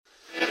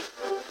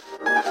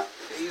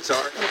No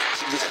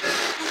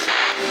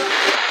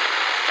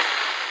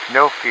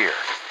fear.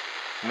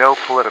 No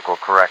political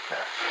correctness.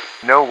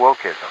 No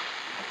wokeism.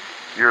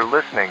 You're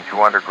listening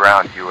to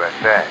Underground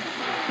USA.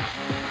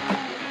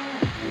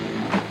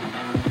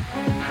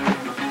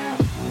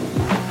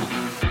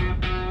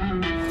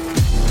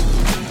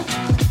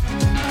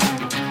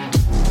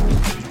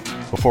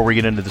 Before we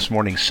get into this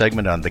morning's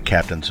segment on the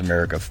Captain's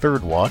America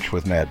Third Watch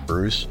with Matt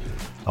Bruce,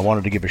 I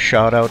wanted to give a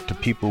shout out to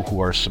people who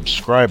are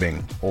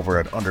subscribing over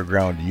at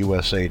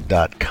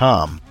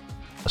undergroundusa.com,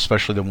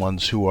 especially the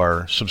ones who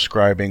are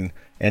subscribing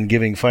and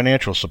giving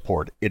financial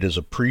support. It is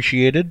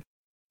appreciated.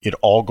 It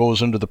all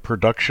goes into the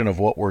production of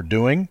what we're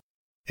doing,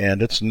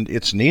 and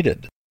it's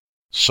needed.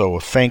 So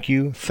thank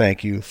you,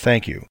 thank you,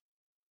 thank you.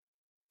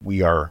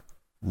 We are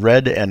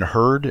read and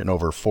heard in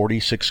over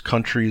 46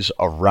 countries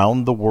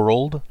around the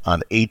world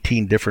on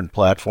 18 different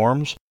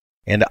platforms,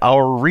 and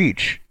our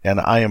reach,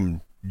 and I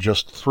am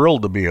just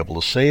thrilled to be able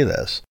to say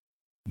this,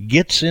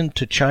 gets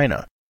into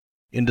China,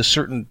 into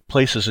certain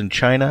places in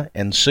China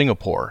and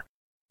Singapore.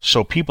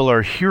 So people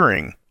are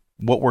hearing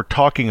what we're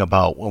talking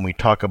about when we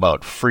talk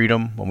about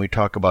freedom, when we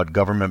talk about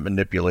government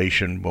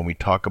manipulation, when we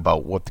talk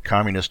about what the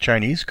Communist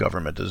Chinese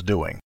government is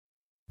doing.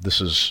 This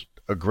is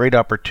a great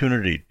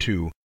opportunity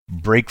to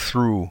break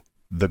through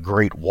the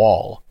Great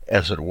Wall,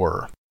 as it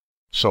were.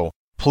 So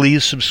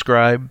please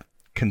subscribe,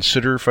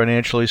 consider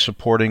financially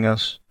supporting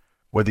us,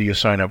 whether you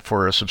sign up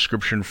for a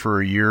subscription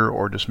for a year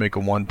or just make a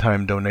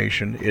one-time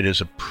donation. It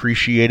is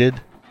appreciated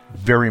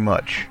very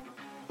much.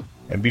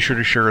 And be sure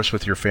to share us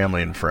with your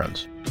family and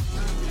friends.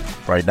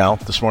 Right now,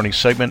 this morning's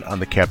segment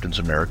on the Captain's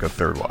America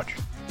Third Watch.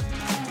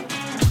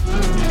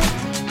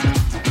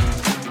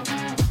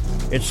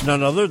 It's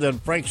none other than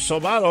Frank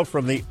Salvato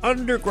from the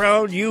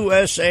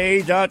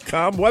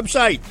undergroundusa.com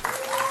website.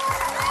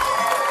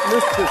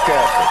 Mr.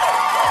 Captain.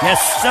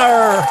 Yes,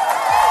 sir.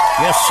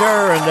 Yes,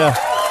 sir. And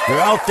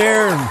they're out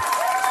there, and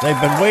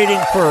they've been waiting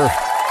for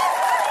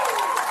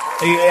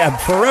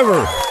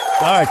forever.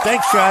 All right,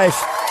 thanks, guys.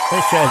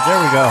 Thanks, guys.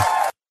 There we go.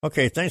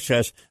 Okay, thanks,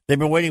 guys. They've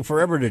been waiting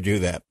forever to do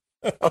that.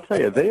 I'll tell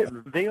you,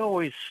 they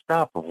always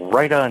stop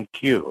right on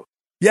cue.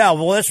 Yeah,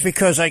 well, that's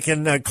because I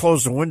can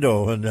close the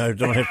window and I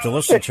don't have to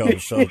listen to them.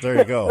 So there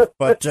you go.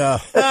 But,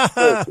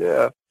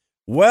 Yeah.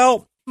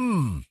 Well,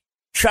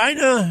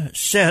 China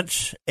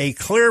sent a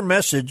clear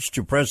message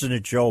to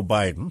President Joe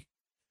Biden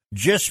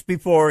just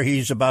before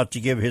he's about to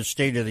give his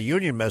State of the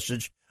Union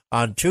message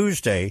on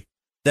Tuesday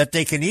that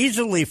they can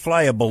easily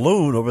fly a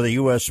balloon over the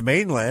U.S.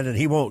 mainland and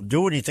he won't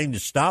do anything to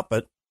stop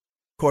it.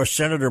 Of course,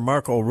 Senator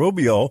Marco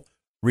Rubio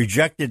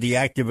rejected the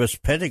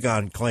activist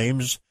Pentagon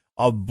claims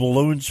of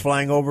balloons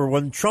flying over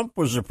when Trump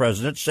was the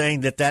president,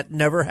 saying that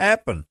never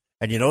happened.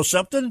 And you know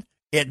something?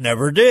 It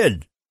never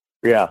did.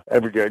 Yeah,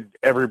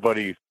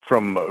 everybody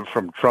from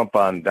Trump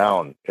on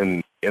down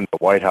in the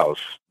White House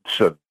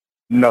said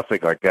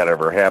nothing like that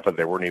ever happened.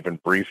 They weren't even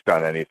briefed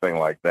on anything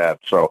like that.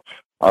 So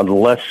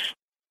unless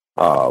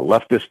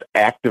leftist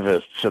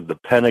activists at the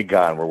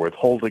Pentagon were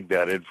withholding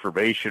that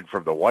information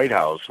from the White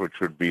House, which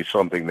would be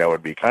something that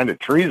would be kind of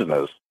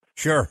treasonous,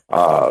 sure,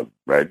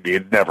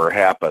 it never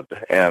happened.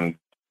 And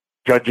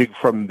judging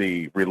from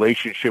the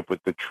relationship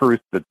with the truth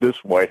that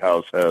this White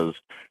House has,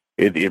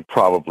 it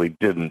probably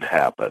didn't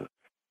happen.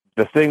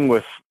 The thing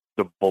with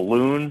the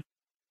balloon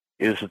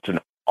is it's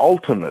an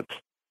ultimate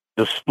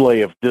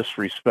display of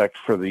disrespect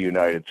for the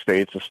United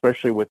States,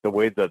 especially with the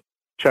way that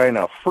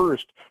China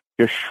first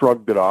just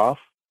shrugged it off.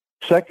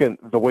 Second,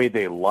 the way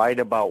they lied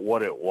about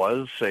what it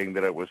was, saying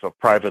that it was a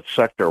private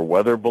sector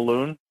weather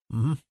balloon.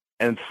 Mm-hmm.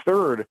 And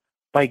third,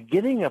 by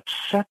getting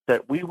upset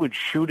that we would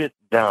shoot it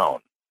down.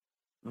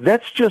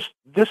 This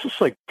is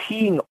like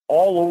peeing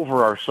all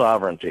over our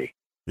sovereignty.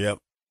 Yep.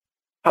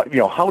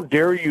 How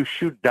dare you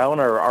shoot down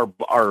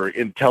our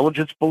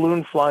intelligence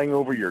balloon flying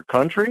over your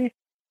country?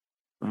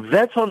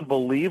 That's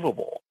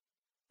unbelievable.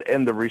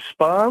 And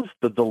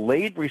the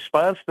delayed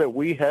response that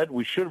we had,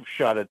 we should have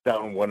shot it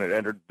down when it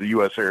entered the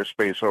U.S.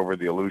 airspace over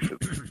the Aleutians.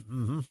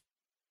 Mm-hmm.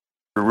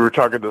 We were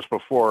talking this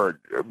before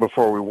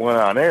we went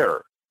on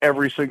air.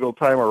 Every single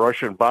time a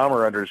Russian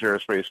bomber enters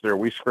airspace there,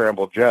 we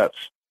scramble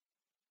jets.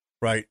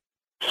 Right.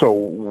 So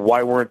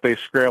why weren't they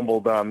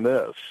scrambled on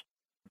this?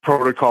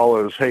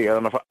 Protocol is, hey,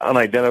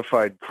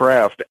 unidentified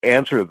craft,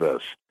 answer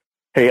this.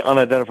 Hey,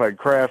 unidentified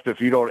craft, if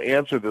you don't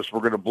answer this, we're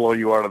going to blow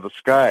you out of the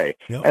sky.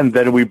 Yep. And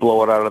then we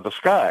blow it out of the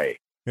sky.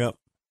 Yep.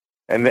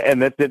 And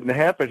that didn't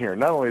happen here.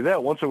 Not only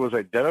that, once it was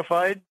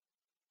identified,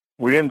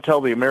 we didn't tell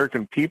the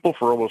American people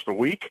for almost a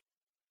week.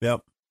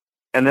 Yep.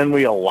 And then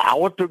we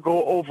allow it to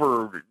go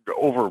over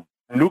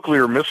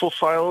nuclear missile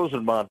silos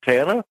in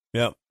Montana.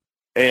 Yep.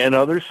 And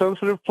other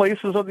sensitive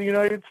places of the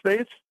United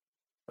States.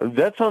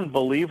 That's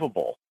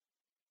unbelievable.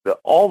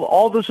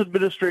 All this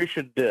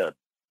administration did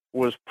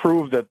was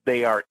prove that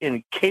they are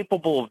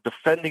incapable of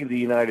defending the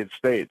United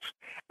States.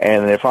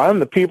 And if I'm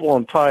the people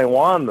in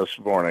Taiwan this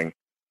morning,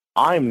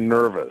 I'm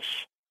nervous.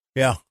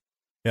 Yeah,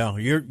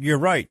 you're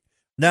right.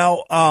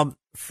 Now,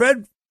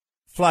 Fred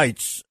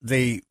Fleitz,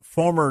 the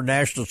former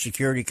National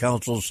Security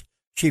Council's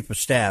chief of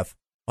staff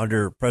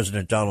under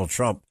President Donald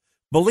Trump,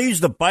 believes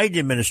the Biden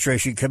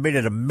administration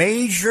committed a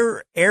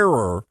major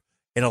error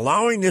in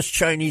allowing this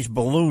Chinese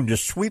balloon to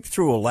sweep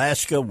through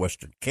Alaska,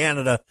 Western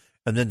Canada,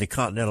 and then the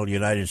continental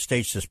United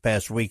States this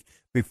past week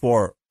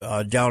before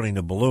downing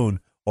the balloon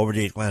over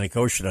the Atlantic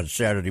Ocean on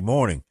Saturday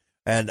morning.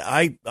 And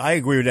I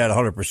agree with that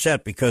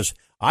 100% because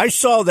I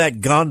saw that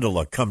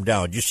gondola come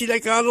down. Did you see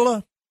that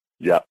gondola?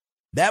 Yeah.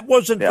 That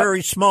wasn't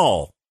very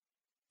small.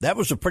 That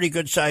was a pretty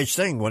good-sized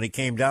thing when it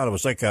came down. It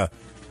was like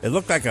it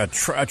looked like a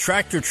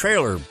tractor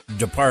trailer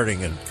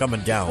departing and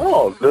coming down.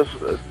 Oh,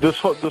 this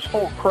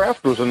whole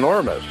craft was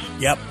enormous.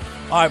 Yep.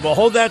 All right, well,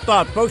 hold that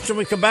thought, folks. When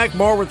we come back,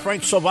 more with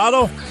Frank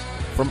Salvato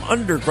from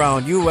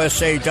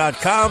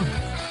UndergroundUSA.com.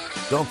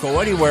 Don't go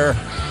anywhere.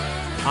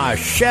 I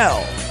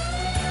shall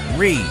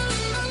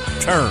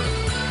return.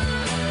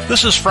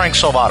 This is Frank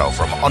Salvato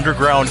from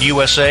Underground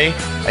USA,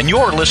 and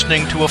you're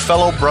listening to a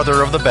fellow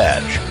brother of the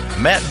badge,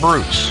 Matt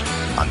Bruce,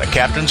 on the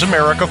Captain's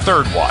America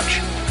Third Watch.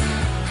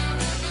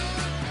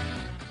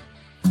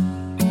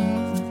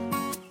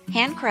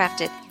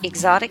 Handcrafted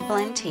exotic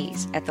blend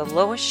teas at the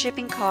lowest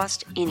shipping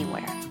cost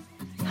anywhere.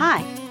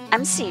 Hi,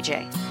 I'm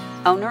CJ,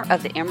 owner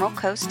of the Emerald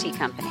Coast Tea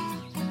Company.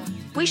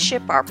 We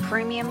ship our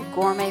premium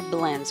gourmet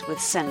blends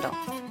with Sendle,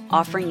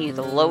 offering you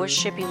the lowest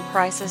shipping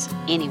prices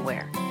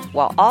anywhere,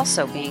 while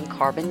also being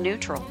carbon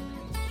neutral.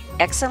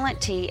 Excellent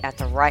tea at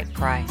the right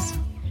price.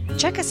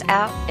 Check us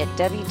out at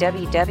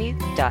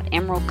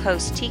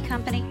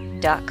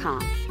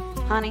www.emeraldcoastteacompany.com.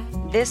 Honey,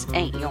 this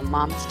ain't your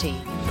mama's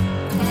tea.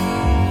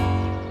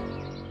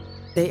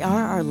 They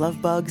are our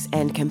love bugs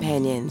and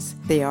companions.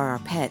 They are our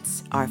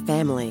pets, our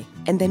family,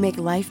 and they make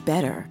life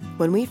better.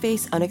 When we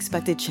face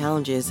unexpected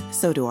challenges,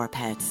 so do our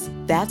pets.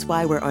 That's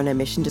why we're on a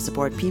mission to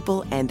support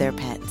people and their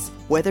pets.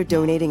 Whether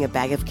donating a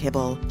bag of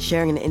kibble,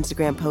 sharing an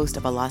Instagram post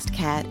of a lost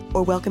cat,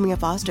 or welcoming a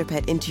foster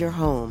pet into your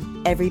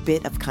home, every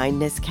bit of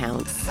kindness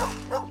counts.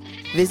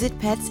 Visit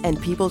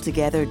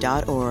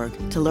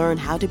petsandpeopletogether.org to learn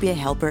how to be a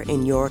helper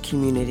in your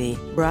community.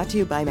 Brought to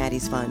you by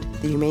Maddie's Fund,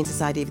 the Humane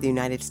Society of the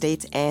United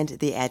States, and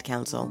the Ad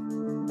Council.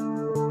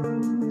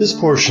 This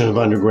portion of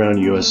Underground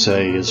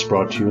USA is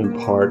brought to you in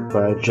part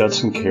by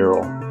Judson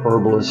Carroll,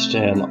 herbalist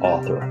and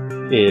author.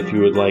 If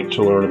you would like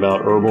to learn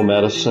about herbal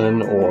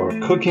medicine or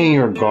cooking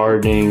or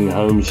gardening,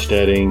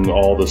 homesteading,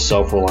 all the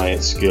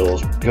self-reliant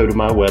skills, go to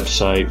my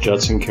website,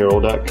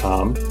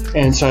 judsoncarroll.com,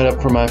 and sign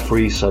up for my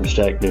free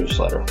Substack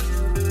newsletter.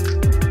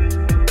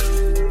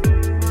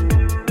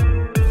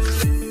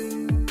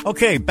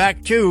 Okay,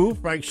 back to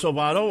Frank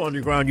Salvato,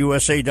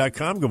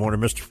 UndergroundUSA.com. Good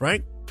morning, Mr.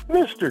 Frank.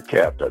 Mr.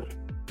 Captain.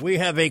 We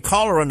have a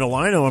caller on the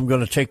line who I'm going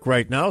to take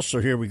right now,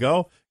 so here we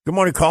go. Good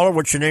morning, caller.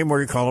 What's your name? Where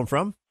are you calling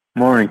from?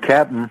 Morning,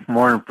 Captain.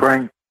 Morning,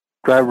 Frank.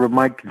 Driver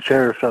Mike in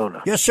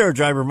Sarasota. Yes, sir,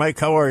 Driver Mike.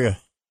 How are you?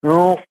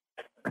 No,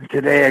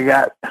 today I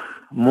got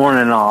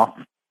morning off.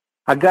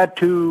 I got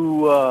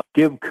to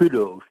give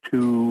kudos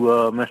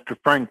to Mr.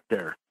 Frank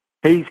there.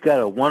 He's got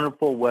a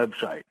wonderful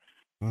website.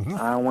 Mm-hmm.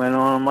 I went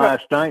on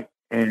last night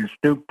and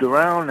snooped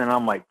around, and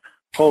I'm like,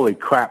 holy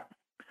crap.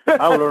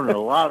 I learned a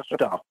lot of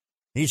stuff.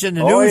 He's in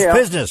the news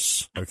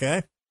business,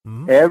 okay?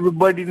 Mm-hmm.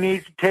 Everybody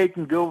needs to take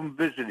and go and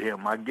visit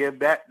him. I give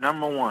that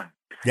number one.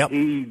 Yep.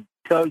 He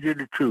tells you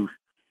the truth.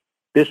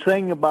 This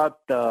thing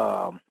about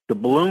the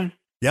balloon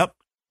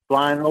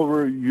flying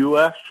over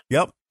U.S.,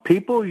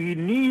 people, you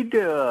need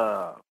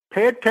to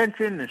pay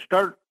attention and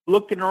start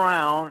looking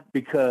around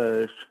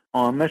because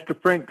on Mr.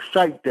 Frank's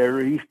site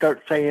there, he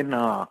starts saying,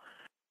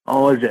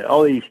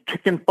 all these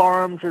chicken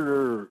farms that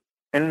are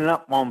ending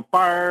up on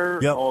fire.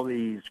 All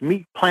these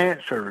meat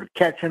plants are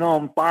catching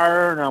on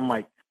fire. And I'm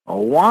like,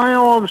 why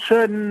all of a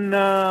sudden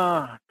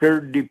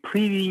they're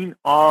depleting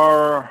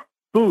our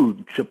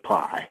food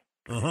supply?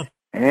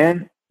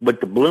 And with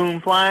the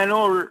balloon flying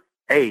over,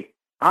 hey,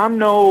 I'm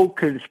no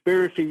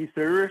conspiracy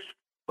theorist,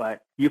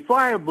 but you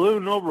fly a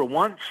balloon over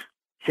once,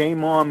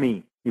 shame on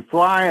me. You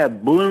fly a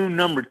balloon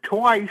number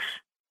twice,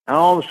 and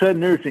all of a sudden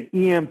there's an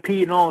EMP,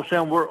 and all of a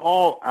sudden we're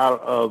all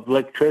out of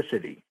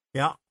electricity.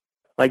 Yeah.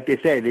 Like they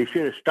say, they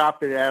should have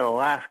stopped it at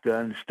Alaska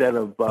instead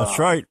of That's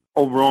right.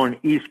 over on the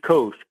East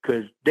Coast,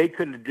 because they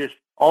could have just,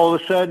 all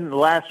of a sudden,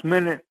 last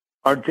minute,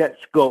 our jets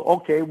go,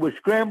 okay, we'll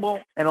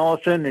scramble, and all of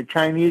a sudden the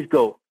Chinese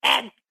go,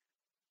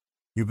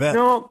 You bet.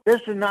 No,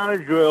 this is not a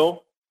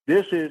drill.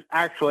 This is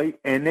actually,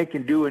 and they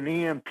can do an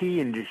EMP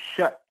and just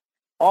shut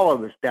all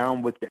of us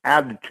down with the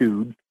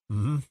altitude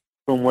from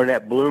where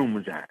that balloon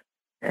was at.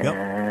 And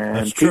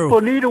that's people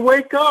true. need to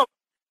wake up.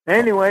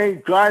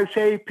 Anyway, drive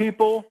safe,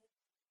 people.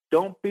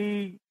 Don't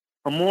be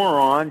a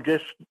moron.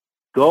 Just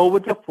go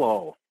with the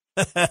flow.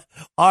 All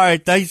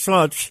right. Thanks so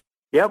much.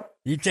 Yep.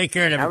 You take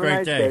care and have a great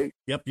nice day.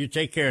 Yep. You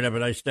take care and have a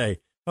nice day.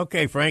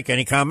 Okay, Frank,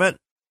 any comment?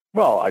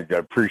 Well, I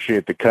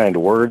appreciate the kind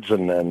words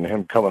and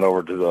him coming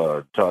over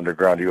to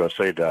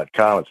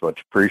undergroundusa.com. It's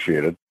much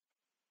appreciated.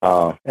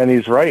 And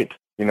he's right.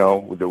 You know,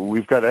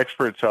 we've got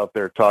experts out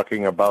there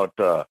talking about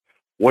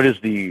what is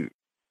the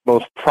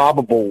most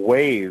probable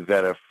way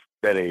that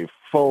a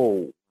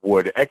foe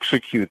would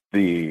execute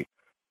the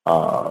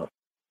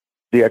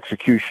the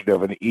execution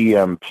of an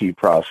EMP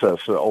process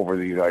over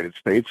the United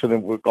States, and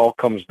it all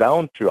comes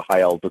down to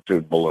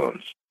high-altitude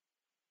balloons.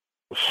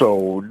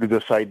 So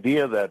this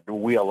idea that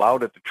we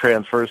allowed it to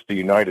transverse the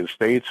United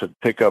States and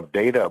pick up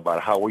data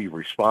about how we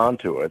respond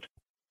to it,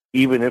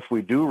 even if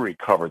we do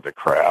recover the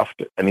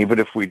craft, and even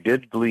if we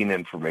did glean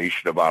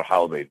information about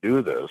how they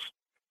do this,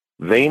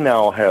 they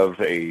now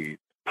have a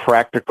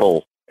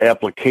practical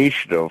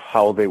application of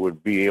how they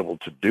would be able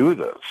to do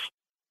this.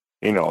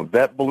 You know,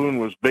 that balloon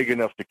was big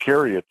enough to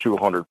carry a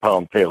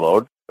 200-pound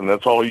payload, and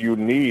that's all you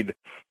need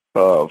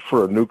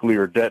for a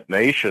nuclear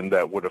detonation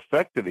that would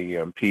affect an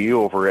EMP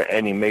over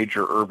any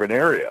major urban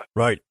area.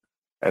 Right.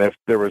 And if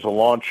there was a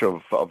launch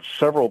of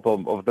several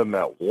of them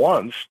at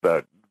once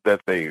that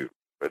they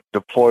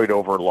deployed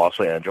over Los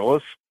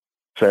Angeles,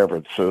 San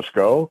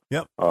Francisco,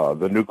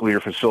 the nuclear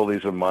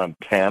facilities in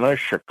Montana,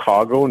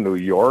 Chicago, New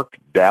York,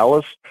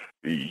 Dallas,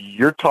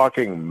 you're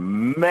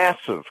talking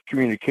massive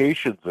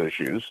communications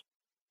issues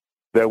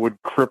that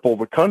would cripple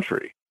the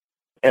country.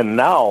 And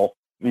now,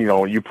 you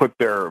know, you put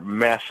their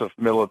massive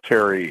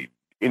military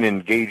in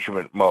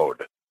engagement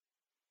mode.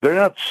 They're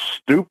not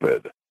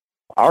stupid.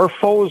 Our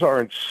foes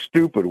aren't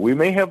stupid. We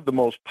may have the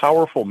most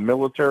powerful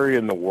military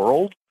in the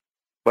world,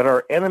 but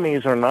our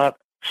enemies are not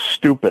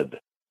stupid.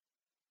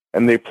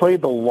 And they play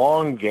the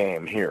long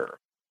game here.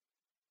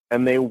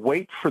 And they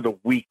wait for the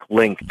weak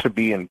link to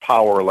be in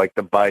power, like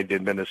the Biden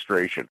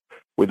administration,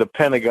 with a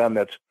Pentagon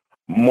that's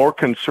more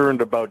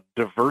concerned about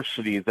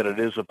diversity than it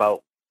is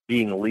about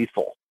being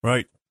lethal.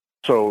 Right.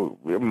 So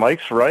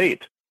Mike's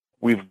right.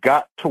 We've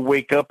got to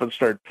wake up and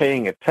start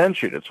paying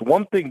attention. It's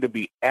one thing to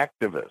be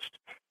activist.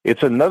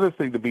 It's another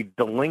thing to be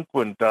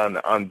delinquent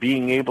on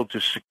being able to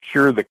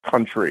secure the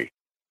country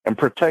and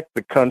protect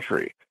the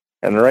country.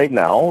 And right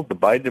now, the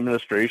Biden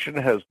administration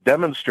has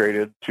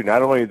demonstrated to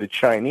not only the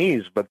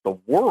Chinese, but the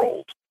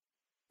world,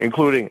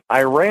 including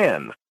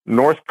Iran,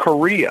 North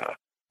Korea,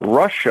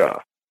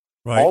 Russia,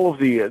 all of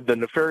the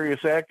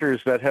nefarious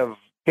actors that have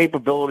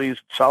capabilities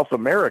in South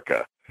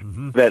America,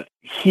 that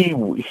he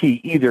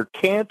either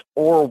can't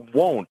or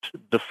won't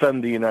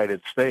defend the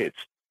United States.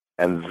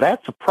 And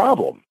that's a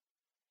problem.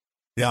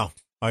 Yeah,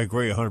 I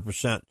agree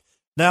 100%.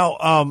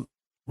 Now,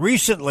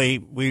 recently,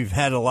 we've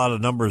had a lot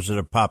of numbers that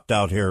have popped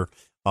out here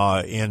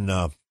in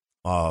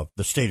the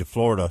state of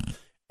Florida.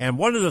 And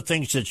one of the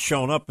things that's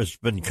shown up has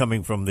been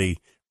coming from the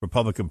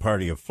Republican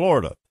Party of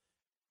Florida.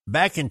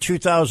 Back in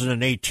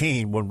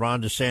 2018, when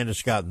Ron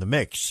DeSantis got in the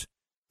mix,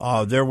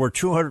 there were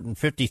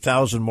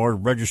 250,000 more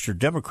registered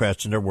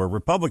Democrats than there were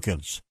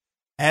Republicans.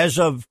 As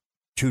of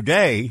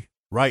today,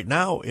 right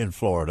now in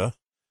Florida,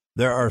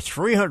 there are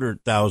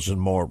 300,000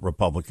 more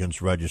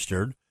Republicans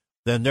registered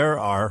than there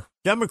are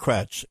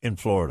Democrats in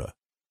Florida.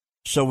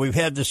 So we've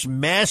had this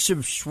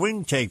massive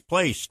swing take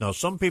place. Now,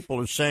 some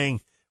people are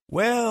saying,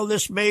 well,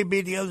 this may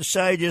be the other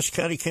side just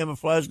kind of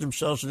camouflaged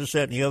themselves and this,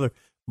 that, and the other.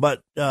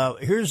 But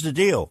here's the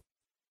deal.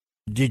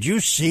 Did you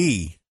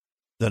see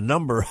the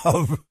number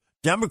of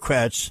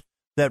Democrats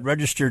that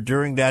registered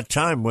during that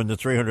time when the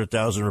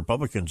 300,000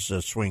 Republicans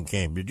swing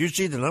came? Did you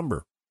see the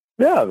number?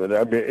 Yeah, I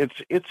mean,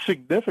 it's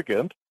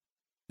significant,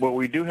 but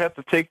we do have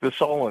to take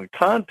this all in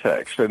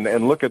context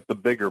and look at the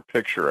bigger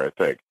picture, I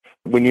think.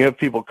 When you have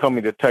people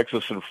coming to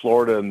Texas and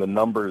Florida and the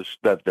numbers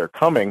that they're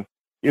coming,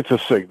 it's a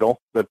signal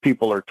that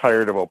people are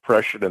tired of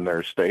oppression in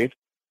their state,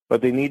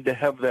 but they need to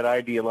have that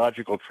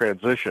ideological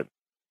transition.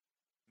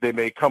 They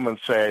may come and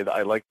say,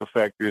 I like the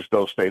fact there's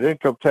no state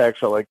income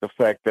tax. I like the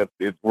fact that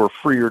we're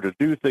freer to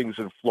do things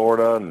in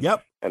Florida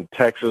and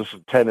Texas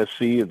and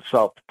Tennessee and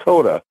South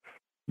Dakota.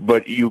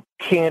 But you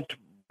can't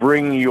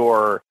bring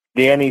your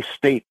nanny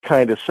state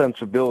kind of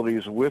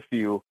sensibilities with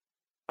you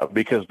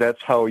because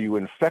that's how you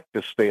infect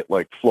a state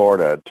like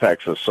Florida and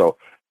Texas. So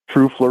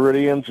true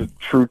Floridians and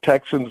true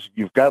Texans,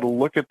 you've got to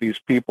look at these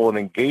people and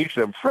engage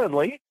them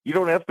friendly. You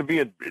don't have to be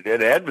an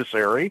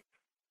adversary,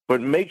 but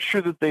make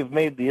sure that they've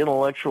made the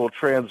intellectual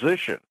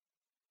transition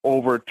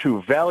over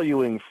to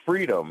valuing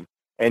freedom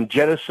and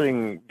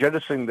jettisoning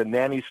the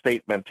nanny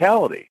state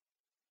mentality.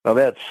 Now,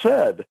 that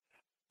said,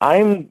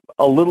 I'm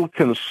a little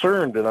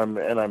concerned, and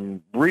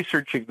I'm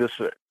researching this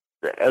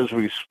as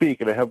we speak,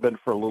 and I have been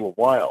for a little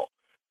while.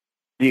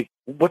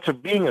 What's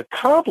being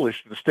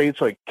accomplished in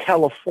states like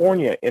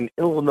California and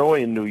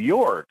Illinois and New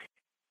York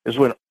is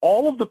when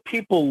all of the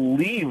people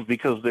leave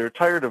because they're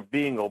tired of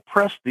being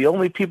oppressed, the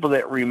only people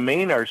that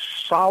remain are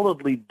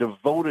solidly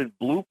devoted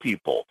blue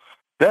people.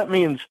 That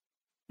means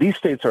these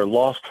states are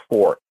lost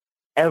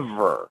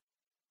forever.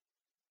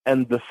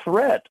 And the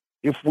threat,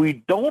 if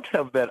we don't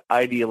have that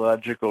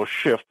ideological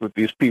shift with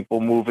these people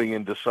moving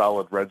into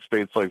solid red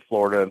states like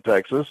Florida and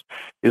Texas,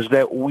 is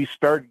that we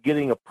start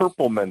getting a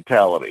purple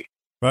mentality.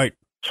 Right.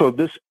 So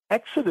this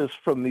exodus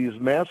from these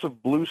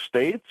massive blue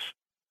states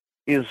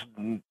is,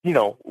 you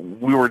know,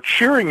 we were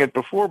cheering it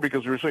before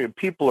because we were saying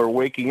people are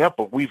waking up,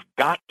 but we've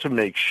got to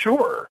make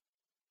sure.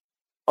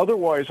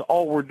 Otherwise,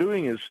 all we're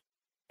doing is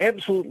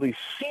absolutely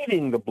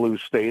seeding the blue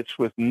states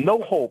with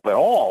no hope at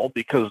all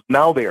because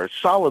now they are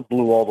solid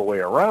blue all the way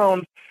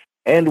around.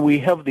 And we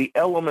have the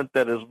element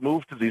that has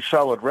moved to these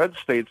solid red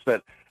states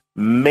that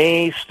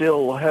may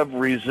still have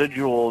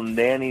residual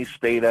nanny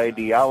state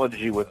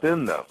ideology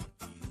within them.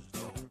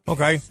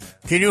 Okay.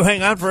 Can you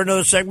hang on for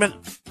another segment?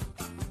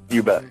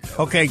 You bet.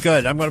 Okay,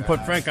 good. I'm going to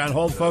put Frank on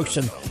hold, folks.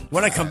 And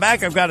when I come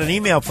back, I've got an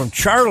email from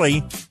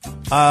Charlie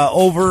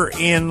over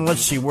in,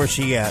 let's see, where's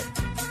he at?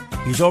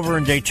 He's over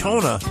in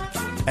Daytona,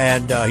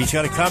 and he's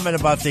got a comment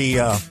about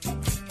the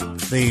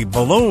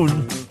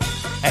balloon.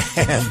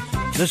 And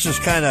this is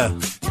kind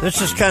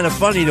of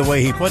funny the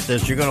way he put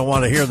this. You're going to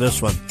want to hear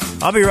this one.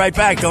 I'll be right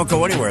back. Don't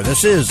go anywhere.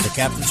 This is the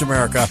Captain's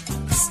America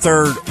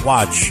Third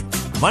Watch,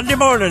 Monday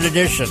morning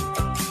edition.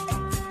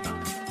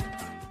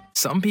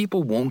 Some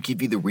people won't give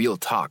you the real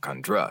talk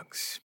on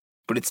drugs,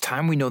 but it's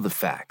time we know the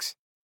facts.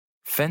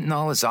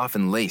 Fentanyl is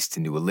often laced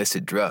into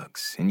illicit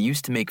drugs and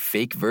used to make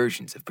fake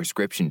versions of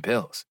prescription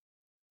pills.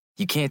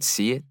 You can't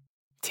see it,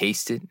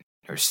 taste it,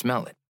 or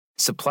smell it.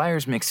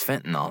 Suppliers mix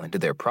fentanyl into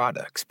their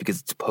products because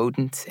it's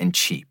potent and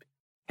cheap,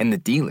 and the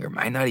dealer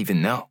might not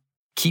even know.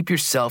 Keep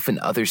yourself and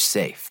others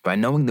safe by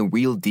knowing the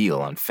real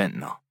deal on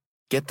fentanyl.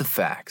 Get the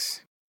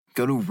facts.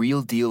 Go to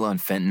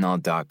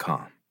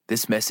realdealonfentanyl.com.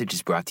 This message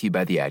is brought to you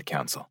by the Ad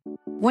Council.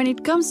 When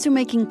it comes to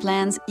making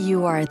plans,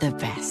 you are the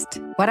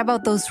best. What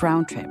about those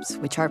round trips,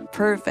 which are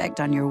perfect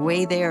on your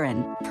way there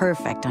and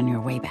perfect on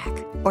your way back?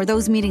 Or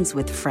those meetings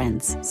with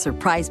friends,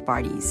 surprise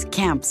parties,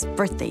 camps,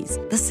 birthdays.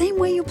 The same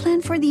way you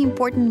plan for the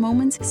important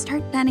moments,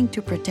 start planning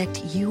to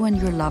protect you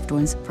and your loved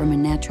ones from a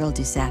natural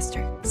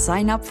disaster.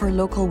 Sign up for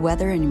local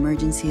weather and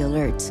emergency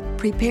alerts.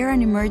 Prepare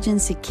an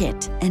emergency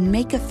kit and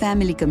make a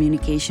family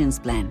communications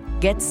plan.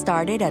 Get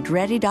started at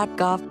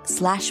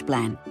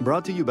ready.gov/plan.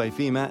 Brought to you by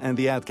FEMA and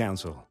the Ad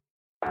Council.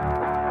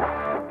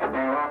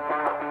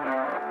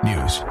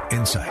 News,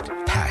 insight,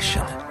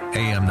 passion.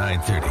 AM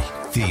 930,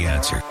 The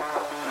Answer.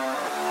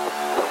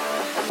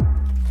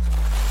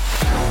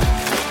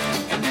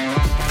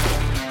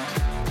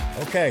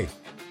 Okay.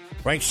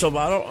 Frank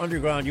Salvato,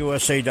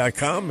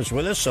 UndergroundUSA.com, is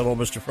with us. Hello,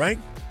 Mr. Frank.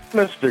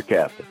 Mr.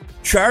 Captain.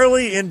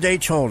 Charlie in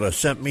Daytona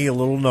sent me a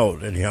little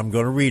note, and I'm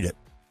going to read it.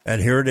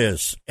 And here it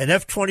is. An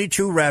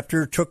F-22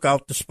 Raptor took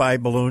out the spy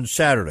balloon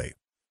Saturday.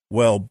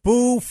 Well,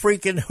 boo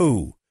freaking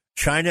who?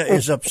 China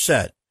is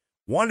upset.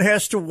 One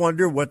has to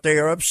wonder what they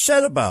are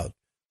upset about.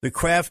 The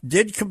craft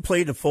did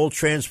complete a full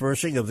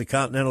transversing of the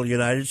continental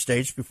United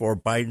States before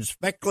Biden's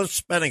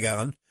feckless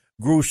Pentagon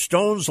grew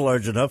stones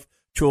large enough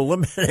to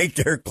eliminate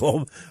the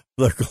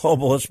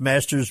globalist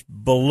master's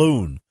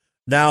balloon.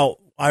 Now,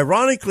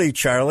 ironically,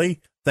 Charlie,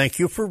 thank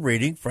you for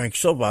reading Frank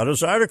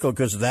Salvato's article,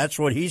 because that's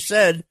what he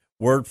said,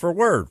 word for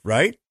word,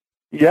 right?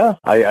 Yeah,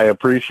 I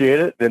appreciate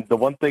it. And the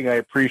one thing I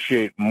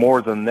appreciate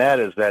more than that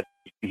is that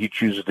he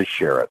chooses to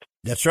share it.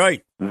 That's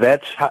right.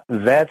 That's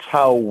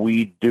how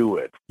we do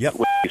it. Yep.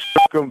 When we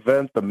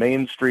circumvent the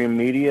mainstream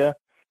media,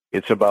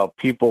 it's about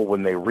people,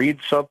 when they read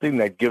something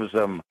that gives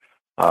them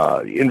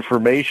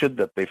information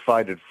that they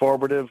find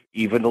informative,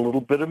 even a little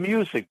bit of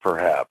music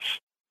perhaps,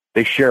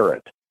 they share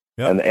it.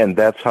 Yep. And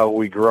that's how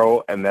we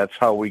grow, and that's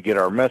how we get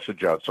our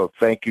message out. So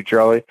thank you,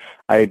 Charlie.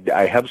 I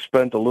have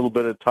spent a little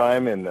bit of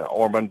time in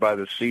Ormond by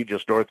the Sea,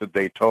 just north of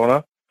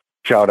Daytona.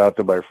 Shout out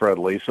to my friend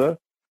Lisa.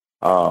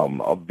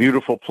 A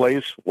beautiful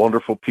place,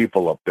 wonderful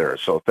people up there.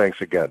 So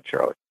thanks again,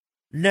 Charlie.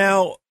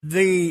 Now,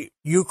 the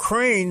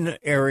Ukraine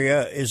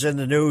area is in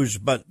the news,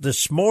 but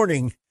this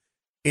morning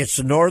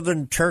it's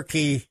northern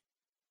Turkey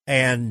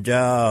and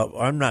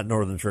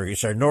northern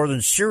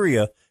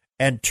Syria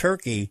and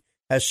Turkey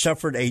has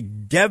suffered a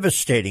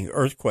devastating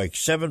earthquake,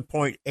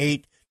 7.8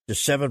 to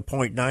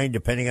 7.9,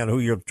 depending on who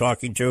you're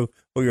talking to,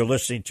 who you're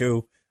listening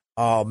to.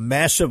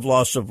 Massive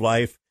loss of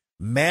life,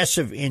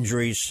 massive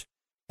injuries,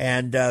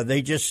 and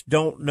they just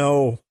don't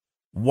know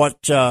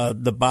what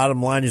the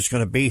bottom line is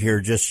going to be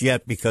here just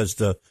yet, because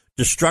the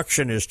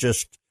destruction is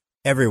just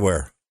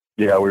everywhere.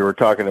 Yeah, we were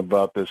talking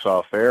about this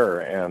off air,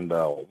 and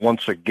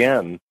once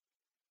again,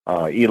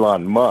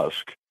 Elon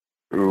Musk,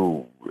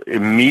 who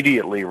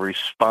immediately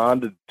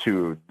responded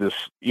to this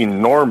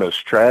enormous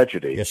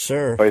tragedy, yes,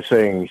 sir, by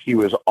saying he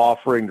was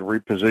offering to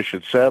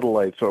reposition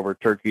satellites over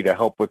Turkey to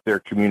help with their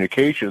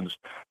communications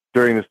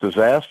during this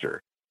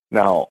disaster.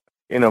 Now,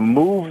 in a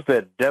move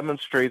that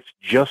demonstrates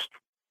just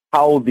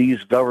how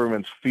these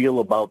governments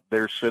feel about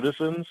their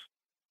citizens,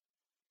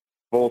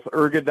 both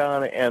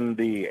Erdogan and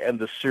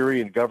the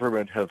Syrian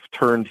government have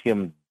turned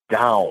him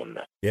down.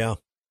 Yeah.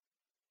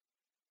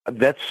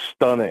 That's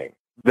stunning.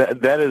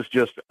 That is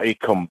just a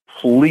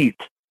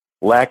complete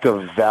lack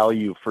of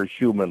value for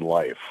human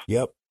life.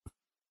 Yep.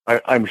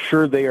 I'm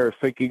sure they are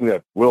thinking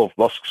that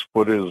Musk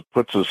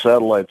puts his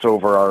satellites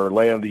over our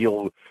land.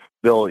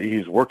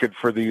 He's working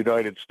for the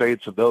United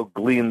States, and they'll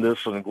glean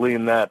this and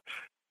glean that.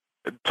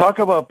 Talk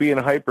about being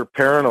hyper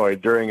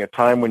paranoid during a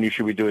time when you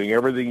should be doing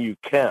everything you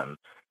can,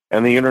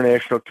 and the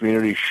international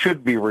community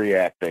should be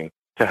reacting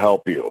to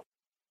help you.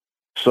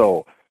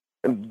 So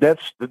that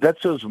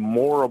says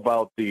more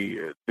about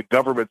the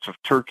governments of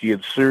Turkey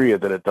and Syria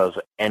than it does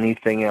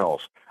anything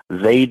else.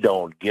 They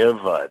don't give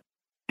a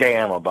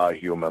damn about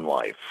human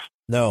life.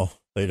 No,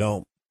 they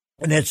don't.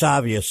 And it's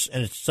obvious,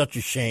 and it's such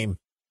a shame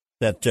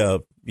that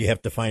you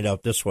have to find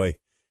out this way.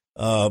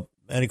 And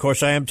And, of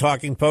course, I am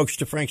talking, folks,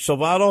 to Frank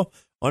Salvato,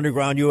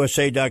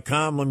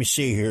 undergroundusa.com. Let me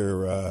see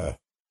here.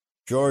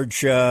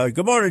 George,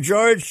 good morning,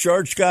 George.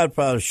 George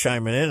Godfather's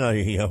chiming in.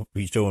 I hope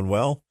he's doing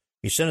well.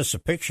 He sent us a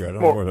picture. I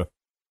don't know where to...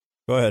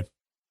 Go ahead.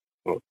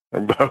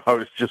 I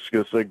was just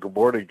going to say, good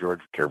morning,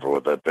 George. Careful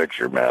with that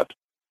picture, Matt.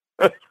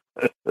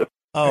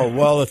 Oh,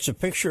 well, it's a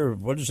picture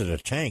of, what is it, a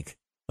tank?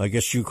 I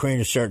guess Ukraine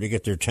is starting to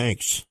get their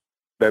tanks.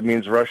 That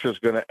means Russia's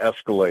going to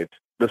escalate.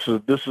 This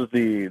is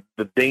the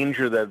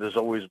danger that has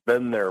always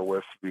been there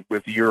with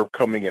Europe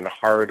coming in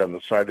hard on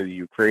the side of the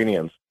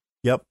Ukrainians.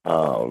 Yep.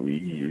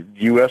 You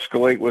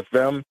escalate with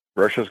them,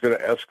 Russia's going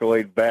to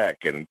escalate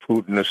back, and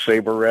Putin is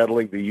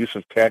saber-rattling the use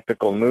of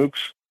tactical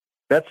nukes.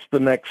 That's the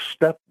next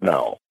step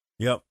now.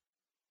 Yep.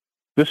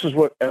 This is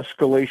what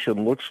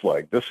escalation looks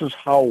like. This is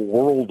how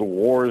world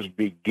wars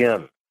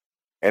begin.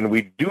 And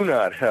we do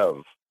not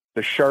have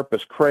the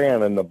sharpest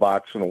crayon in the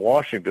box in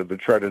Washington to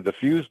try to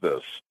defuse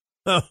this.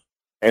 Huh.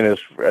 And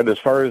as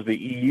far as the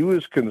EU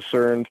is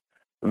concerned,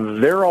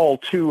 they're all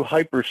too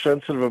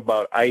hypersensitive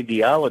about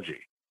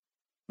ideology.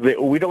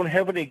 We don't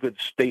have any good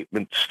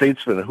statesmen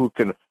who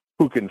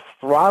can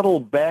throttle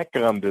back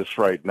on this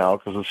right now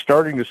because it's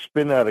starting to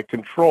spin out of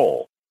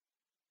control.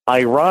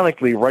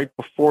 Ironically, right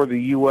before the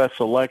U.S.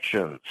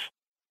 elections.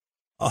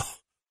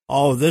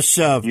 This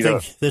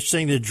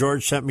thing that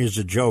George sent me is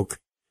a joke.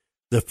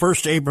 The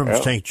first Abrams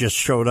tank just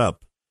showed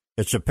up.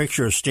 It's a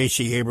picture of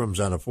Stacey Abrams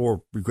on a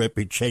great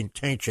big tank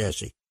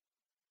chassis.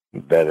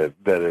 That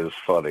is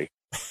funny.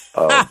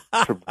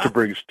 To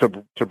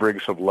bring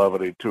some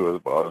levity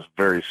to a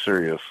very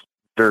serious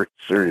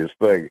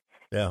thing.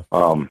 Yeah.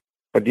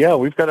 But yeah,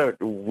 we've got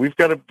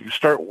to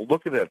start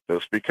looking at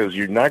this because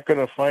you're not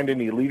going to find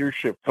any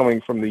leadership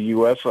coming from the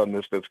U.S. on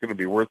this that's going to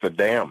be worth a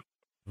damn.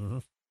 Mm-hmm.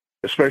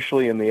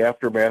 Especially in the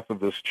aftermath of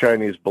this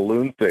Chinese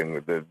balloon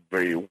thing.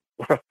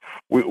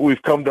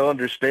 We've come to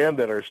understand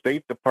that our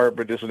State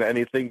Department isn't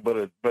anything but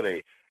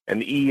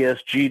an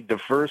ESG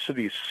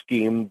diversity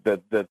scheme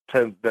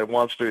that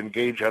wants to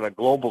engage on a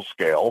global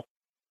scale.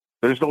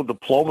 There's no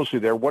diplomacy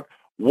there. What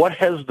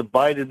has the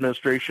Biden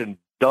administration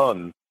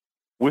done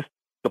with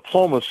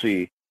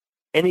diplomacy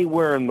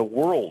anywhere in the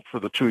world for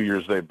the 2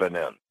 years they've been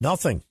in?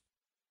 Nothing.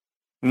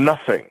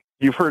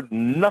 You've heard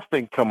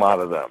nothing come out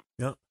of them.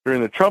 Yep.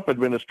 During the Trump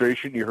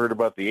administration, you heard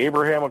about the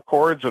Abraham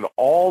Accords and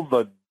all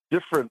the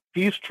different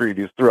peace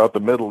treaties throughout the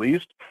Middle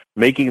East,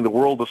 making the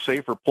world a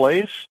safer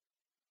place.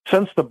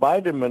 Since the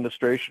Biden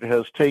administration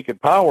has taken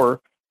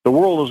power, the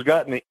world has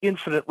gotten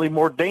infinitely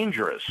more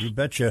dangerous. You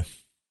betcha.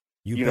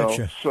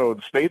 So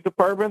the State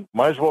Department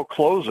might as well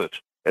close it.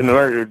 And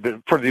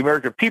for the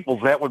American people,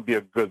 that would be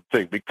a good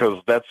thing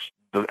because that's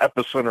the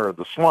epicenter of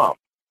the swamp.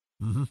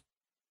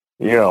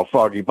 Mm-hmm.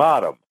 Foggy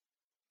Bottom.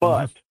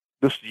 But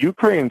this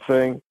Ukraine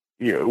thing,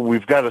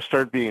 we've got to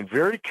start being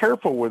very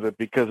careful with it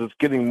because it's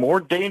getting more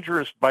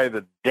dangerous by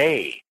the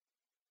day.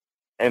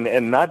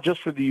 And not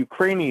just for the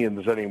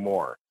Ukrainians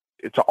anymore.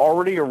 It's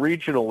already a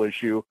regional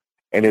issue,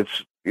 and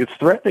it's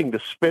threatening to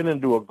spin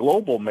into a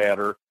global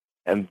matter.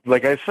 And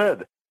like I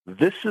said,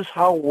 this is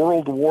how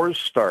world wars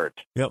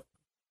start. Yep.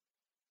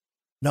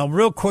 Now,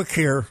 real quick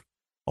here,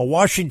 a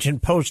Washington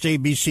Post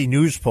ABC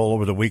News poll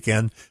over the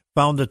weekend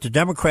found that the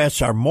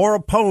Democrats are more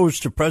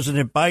opposed to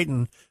President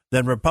Biden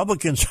than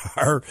Republicans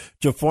are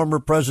to former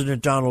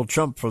President Donald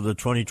Trump for the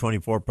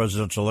 2024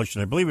 presidential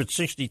election. I believe it's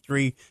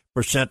 63%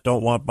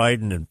 don't want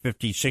Biden and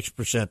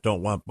 56%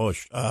 don't want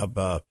Bush.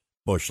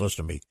 Listen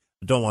to me.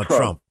 Don't want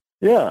Trump.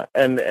 Yeah,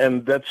 and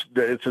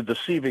it's a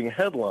deceiving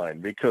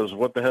headline because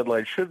what the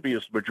headline should be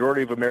is the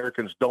majority of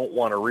Americans don't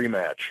want a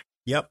rematch.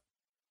 Yep,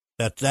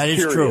 that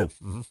is true.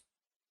 Mm-hmm.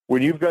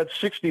 When you've got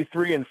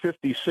 63 and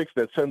 56,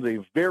 that sends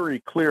a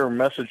very clear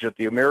message that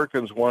the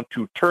Americans want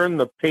to turn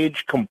the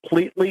page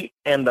completely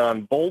and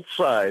on both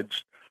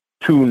sides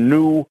to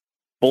new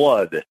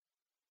blood.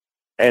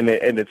 And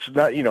it's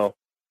not,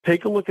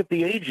 take a look at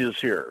the ages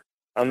here.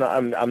 I'm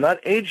not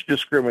age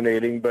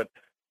discriminating, but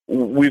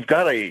we've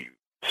got a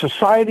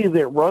society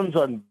that runs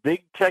on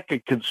big tech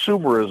and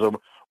consumerism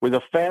with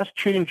a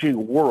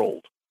fast-changing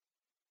world.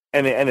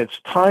 And it's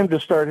time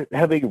to start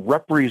having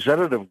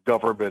representative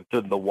government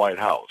in the White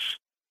House.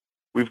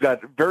 We've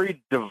got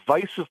very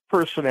divisive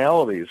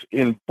personalities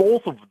in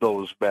both of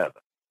those men.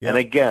 Yep. And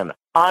again,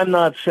 I'm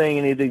not saying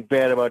anything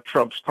bad about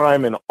Trump's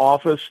time in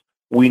office.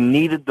 We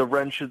needed the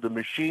wrench in the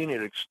machine.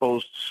 It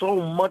exposed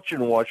so much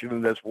in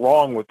Washington that's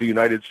wrong with the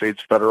United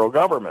States federal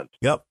government.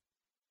 Yep.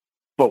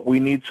 But we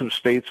need some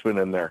statesmen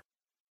in there.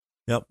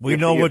 Yep. We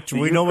know what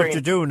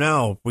to do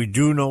now. We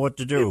do know what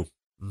to do.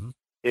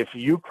 If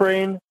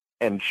Ukraine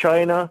and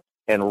China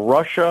and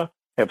Russia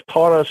have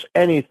taught us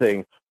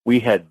anything, we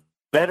had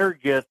better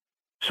get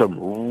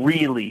some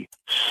really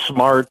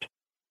smart,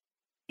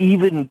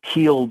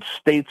 even-keeled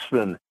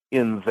statesmen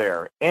in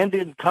there and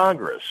in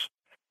Congress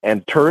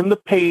and turn the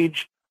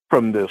page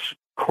from this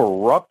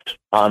corrupt,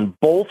 on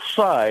both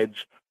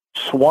sides,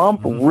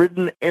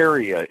 swamp-ridden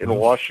area in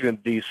Washington,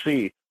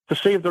 D.C. to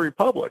save the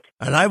republic.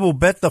 And I will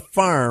bet the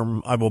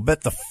farm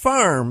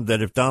that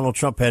if Donald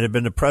Trump had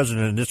been the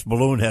president and this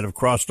balloon had have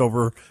crossed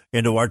over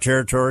into our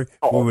territory,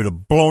 we would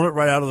have blown it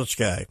right out of the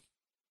sky.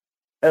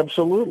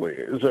 Absolutely.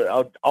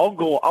 I'll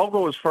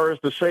go as far as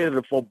to say that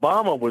if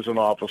Obama was in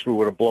office, we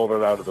would have blown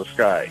it out of the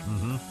sky.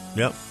 Mm-hmm.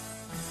 Yep.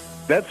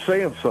 That's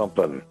saying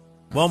something.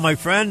 Well, my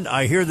friend,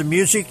 I hear the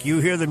music. You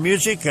hear the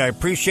music. I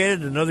appreciate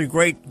it. Another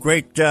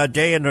great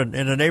day in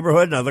the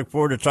neighborhood, and I look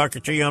forward to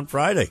talking to you on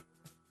Friday.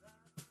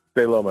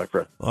 Stay low, my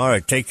friend. All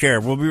right, take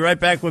care. We'll be right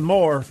back with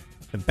more.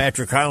 And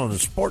Patrick Hyland, the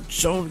Sports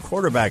Zone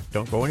quarterback.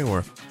 Don't go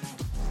anywhere.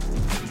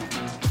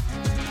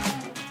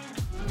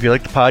 If you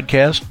like the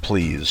podcast,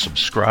 please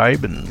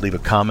subscribe and leave a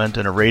comment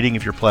and a rating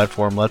if your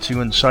platform lets you,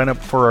 and sign up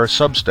for our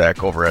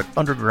Substack over at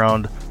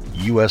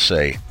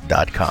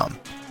undergroundusa.com.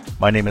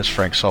 My name is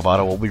Frank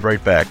Salvato. We'll be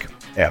right back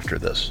after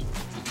this.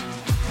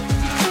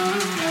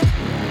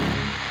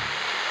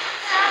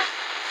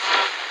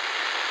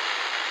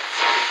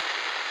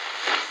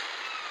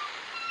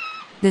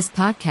 This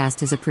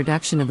podcast is a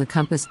production of the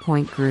Compass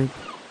Point Group.